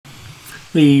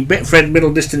The Betfred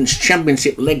Middle Distance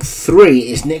Championship Leg 3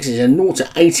 is next. It's a 0 to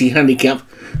 80 handicap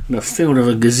and a field of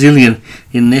a gazillion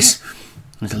in this.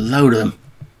 There's a load of them.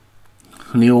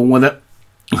 And the all-weather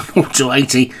 0 to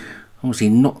 80. Obviously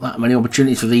not that many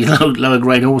opportunities for these lower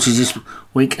grade horses this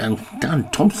week. And Dan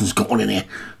Thompson's got one in here.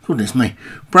 Goodness me.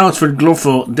 Brailsford Glove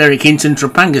for Derek Hinton.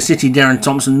 Topanga City Darren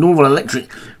Thompson. Norval Electric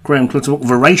Graham Clutterbuck.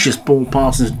 Voracious Paul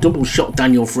Parsons. Double Shot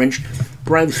Daniel French.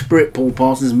 Brave Spirit Paul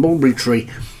Parsons. Mulberry Tree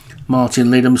Martin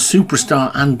Lidham.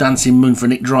 Superstar and Dancing Moon for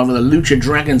Nick Driver. The Lucha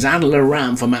Dragons and Le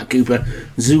Ram for Matt Cooper.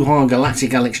 Zuhar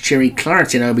Galactic Alex Cherry.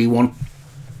 Claritin Obi-Wan.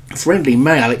 Friendly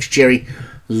May Alex Cherry.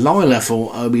 Lila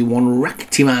for Obi-Wan.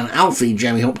 Ractiman Alfie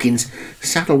Jamie Hopkins.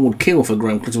 Saddlewood Kill for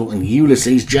Graham Clutterbuck. And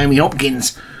Ulysses Jamie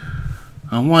Hopkins.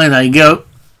 Away they go.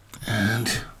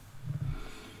 And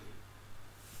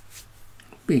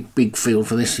big field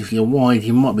for this. If you're wide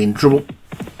you might be in trouble.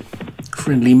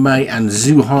 Friendly May and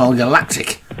Zuhal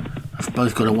Galactic have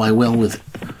both got away well with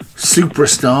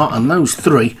Superstar, and those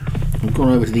three have gone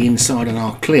over to the inside and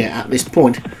are clear at this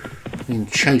point. Being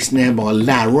chased now by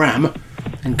La Ram.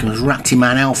 Then comes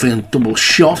Ractiman Alfie and Double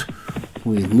Shot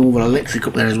with Norval Electric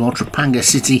up there as well. Topanga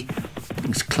City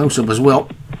is close up as well.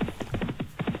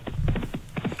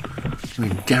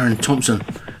 Giving Darren Thompson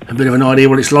a bit of an idea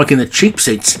what it's like in the cheap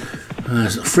seats.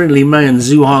 Friendly May and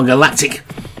Zuhar Galactic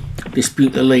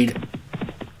dispute the lead.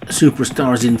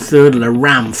 Superstar is in third, La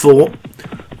Ram 4.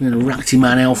 Then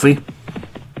Ractiman Alfie.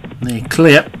 They're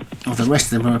clear. Of the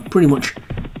rest of them are pretty much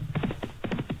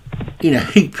in a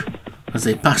heap as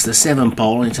they pass the 7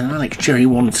 pole. It's an Alex Cherry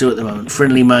 1-2 at the moment.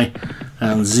 Friendly May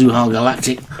and Zuhal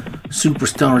Galactic.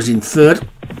 Superstar is in third.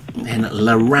 Then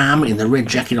La Ram in the red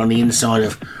jacket on the inside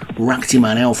of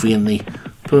Ractiman Alfie in the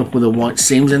purple with the white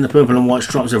seams. And the purple and white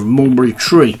stripes of Mulberry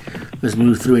Tree has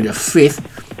moved through into 5th.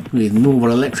 With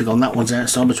Norval Electric on that one's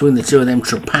outside. Between the two of them,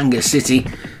 Topanga City.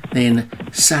 Then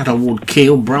Saddlewood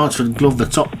Keel. Brailsford Glove, the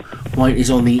top white,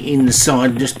 is on the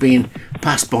inside, just being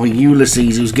passed by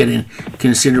Ulysses, who's getting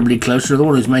considerably closer. The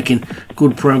one who's making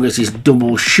good progress is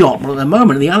Double Shot. But at the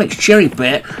moment, the Alex Cherry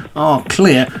pair are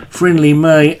clear. Friendly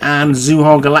May and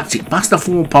Zuhar Galactic past the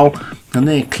 4 pole, and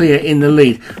they're clear in the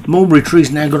lead. Mulberry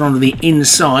Tree's now got onto the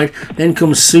inside. Then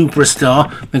comes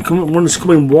Superstar. Then one's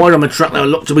coming wide on the track. That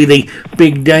look to be the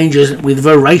big dangers, with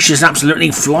Voracious absolutely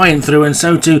flying through, and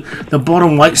so too the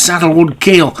bottom weight Saddlewood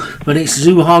Keel. But it's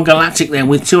Zuhar Galactic there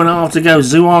with 2.5 to go.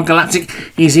 Zuhar Galactic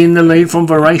is in the lead from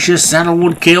Voracious.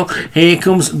 Saddlewood Keel. Here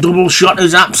comes Double Shot,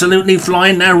 who's absolutely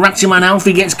flying now. Ractiman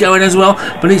Alfie gets going as well,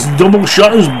 but it's Double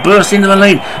Shot who's burst into the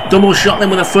lead. Double Shot then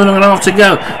with a furlong and a half to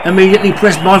go. Immediately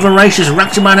pressed by Voracious.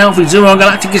 Ractiman Alfie. Zuhar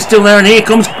Galactic is still there, and here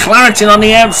comes Claritin on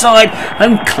the outside,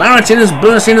 and Claritin has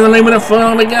burst into the lead with a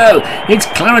furlong to go. It's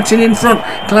Claritin in front.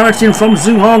 Claritin from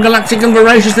Zuhar Galactic and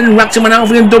Voracious, then Ractiman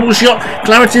Alfie and Double Shot.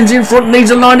 Claritin's in front, needs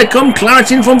a line to come.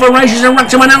 Claritin from Voracious and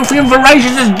Ractiman Alfie, and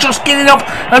Voracious is just getting up,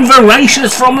 and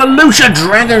Voracious from the Lucha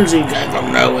Dragons, who came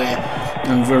from nowhere,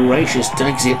 and Voracious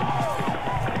takes it.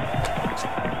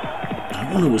 The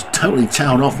one who was totally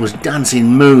tailed off was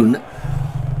Dancing Moon.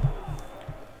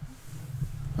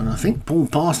 And I think Paul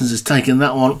Parsons has taken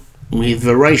that one with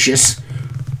Voracious.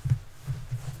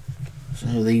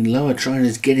 So the lower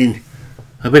trainer's getting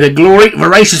a bit of glory.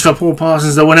 Voracious for Paul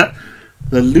Parsons, the winner.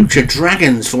 The Lucha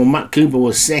Dragons for Matt Cooper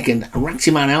was second.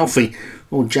 Ractiman Alfie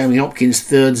or Jamie Hopkins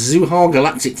third. Zuhar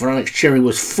Galactic for Alex Cherry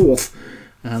was 4th.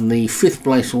 And the 5th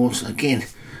place horse again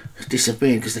has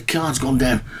disappeared because the card's gone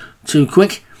down too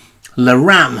quick. La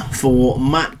Ram for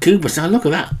Matt Cooper. So look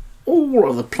at that. All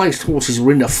of the placed horses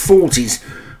were in the 40s.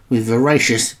 With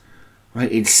Voracious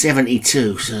rated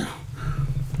 72, so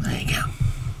there you go.